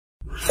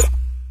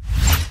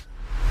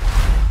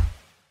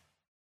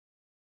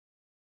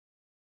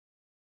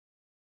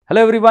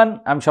Hello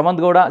everyone, I am Shamanth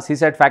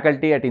CSAT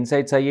faculty at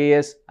Insights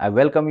IAS. I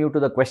welcome you to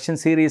the question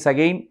series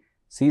again,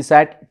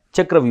 CSAT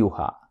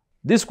CHAKRAVYUHA.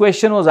 This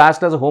question was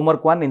asked as a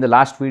homework one in the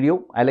last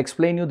video. I'll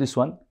explain you this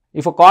one.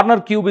 If a corner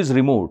cube is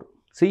removed,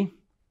 see,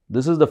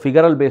 this is the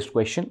figural based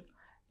question.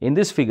 In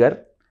this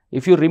figure,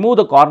 if you remove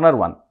the corner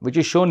one, which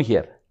is shown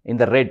here in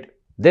the red,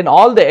 then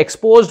all the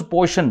exposed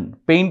portion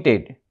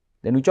painted,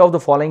 then which of the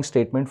following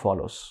statement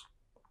follows?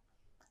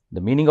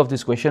 The meaning of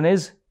this question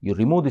is, you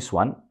remove this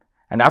one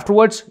and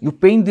afterwards you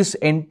paint this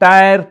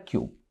entire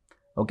cube.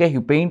 Okay, you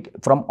paint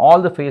from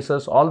all the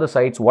faces, all the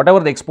sides,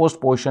 whatever the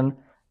exposed portion,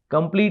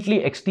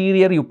 completely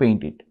exterior you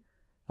paint it.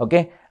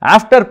 Okay,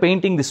 after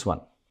painting this one,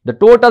 the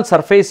total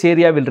surface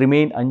area will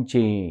remain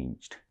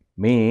unchanged.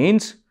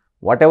 Means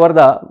whatever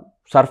the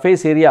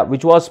surface area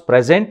which was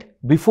present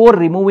before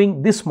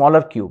removing this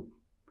smaller cube.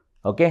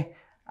 Okay,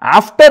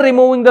 after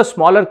removing the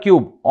smaller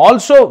cube,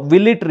 also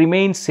will it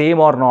remain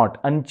same or not?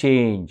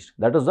 Unchanged.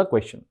 That is the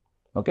question.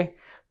 Okay,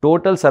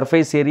 total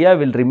surface area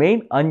will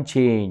remain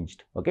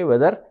unchanged. Okay,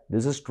 whether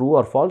this is true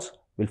or false,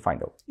 we'll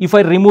find out. If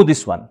I remove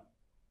this one,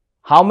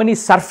 how many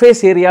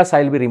surface areas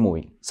I will be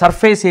removing?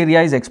 Surface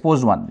area is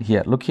exposed one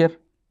here. Look here.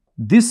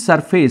 This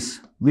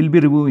surface will be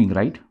removing,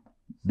 right?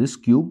 This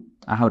cube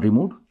I have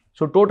removed.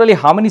 So totally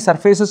how many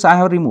surfaces I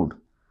have removed?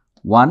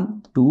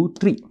 1, 2,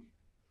 3.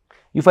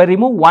 If I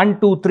remove 1,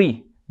 2,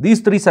 3,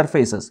 these 3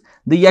 surfaces,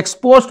 the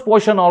exposed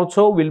portion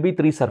also will be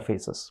 3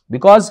 surfaces,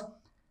 because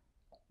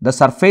the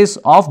surface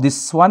of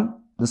this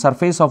one, the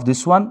surface of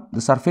this one,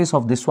 the surface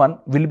of this one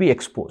will be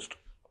exposed,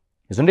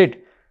 isn't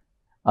it?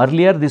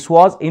 Earlier this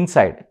was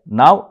inside.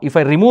 Now if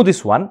I remove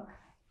this one,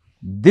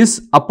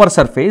 this upper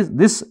surface,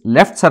 this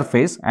left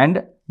surface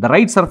and the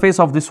right surface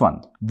of this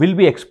one will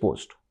be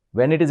exposed.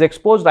 When it is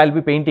exposed, I will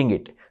be painting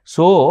it.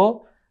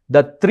 So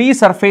the 3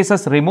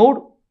 surfaces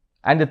removed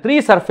and the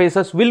 3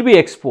 surfaces will be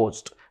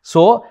exposed.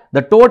 So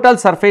the total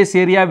surface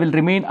area will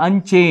remain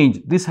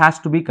unchanged. This has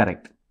to be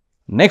correct.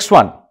 Next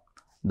one,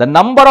 the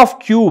number of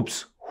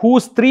cubes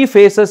whose 3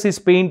 faces is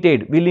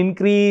painted will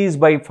increase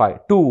by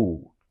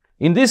 2.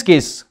 In this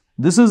case,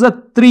 this is a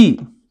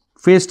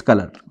 3-faced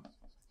color.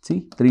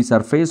 See, 3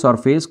 surface or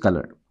face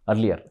colored.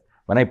 Earlier,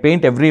 when I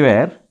paint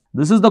everywhere,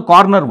 this is the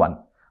corner one.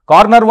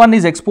 Corner one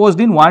is exposed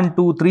in 1,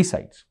 2, 3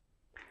 sides.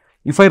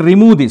 If I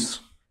remove this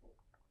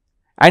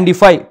and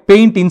if I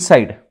paint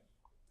inside,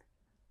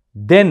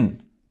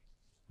 then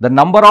the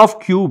number of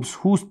cubes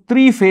whose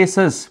 3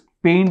 faces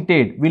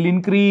painted will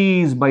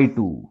increase by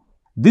 2.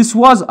 This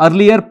was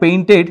earlier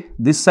painted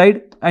this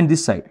side and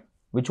this side,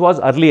 which was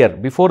earlier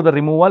before the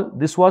removal.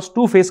 This was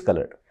 2-face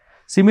colored.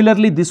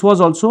 Similarly, this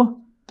was also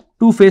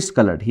 2-face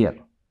colored here.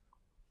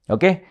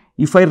 Okay,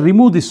 if I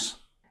remove this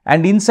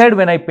and inside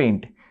when I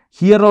paint,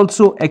 here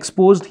also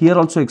exposed, here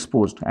also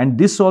exposed, and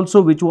this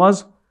also which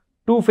was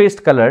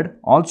 2-faced colored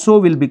also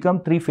will become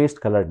 3-faced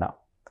colored now.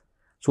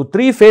 So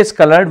 3-face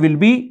colored will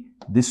be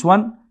this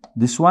one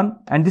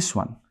and this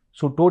one.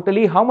 So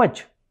totally how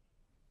much?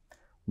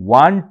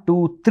 1,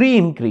 2, 3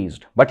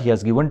 increased, but he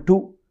has given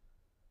 2.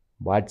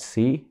 But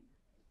see,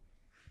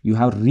 you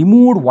have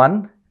removed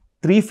one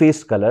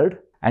 3-faced colored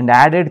and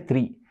added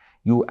 3.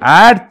 You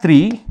add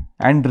 3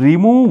 and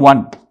remove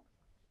 1.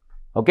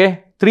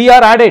 Okay, 3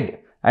 are added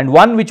and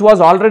one which was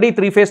already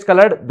 3-faced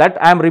colored, that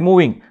I am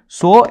removing.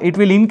 So it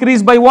will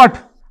increase by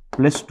what?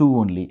 Plus 2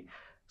 only.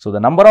 So the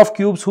number of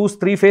cubes whose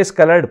 3-face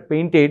colored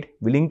painted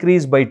will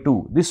increase by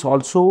 2. This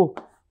also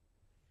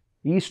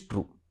is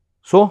true.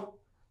 So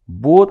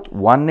both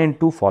 1 and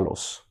 2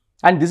 follows.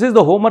 And this is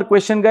the homework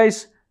question,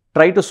 guys.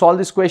 Try to solve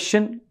this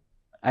question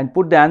and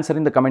put the answer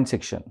in the comment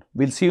section.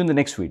 We'll see you in the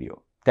next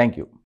video. Thank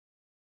you.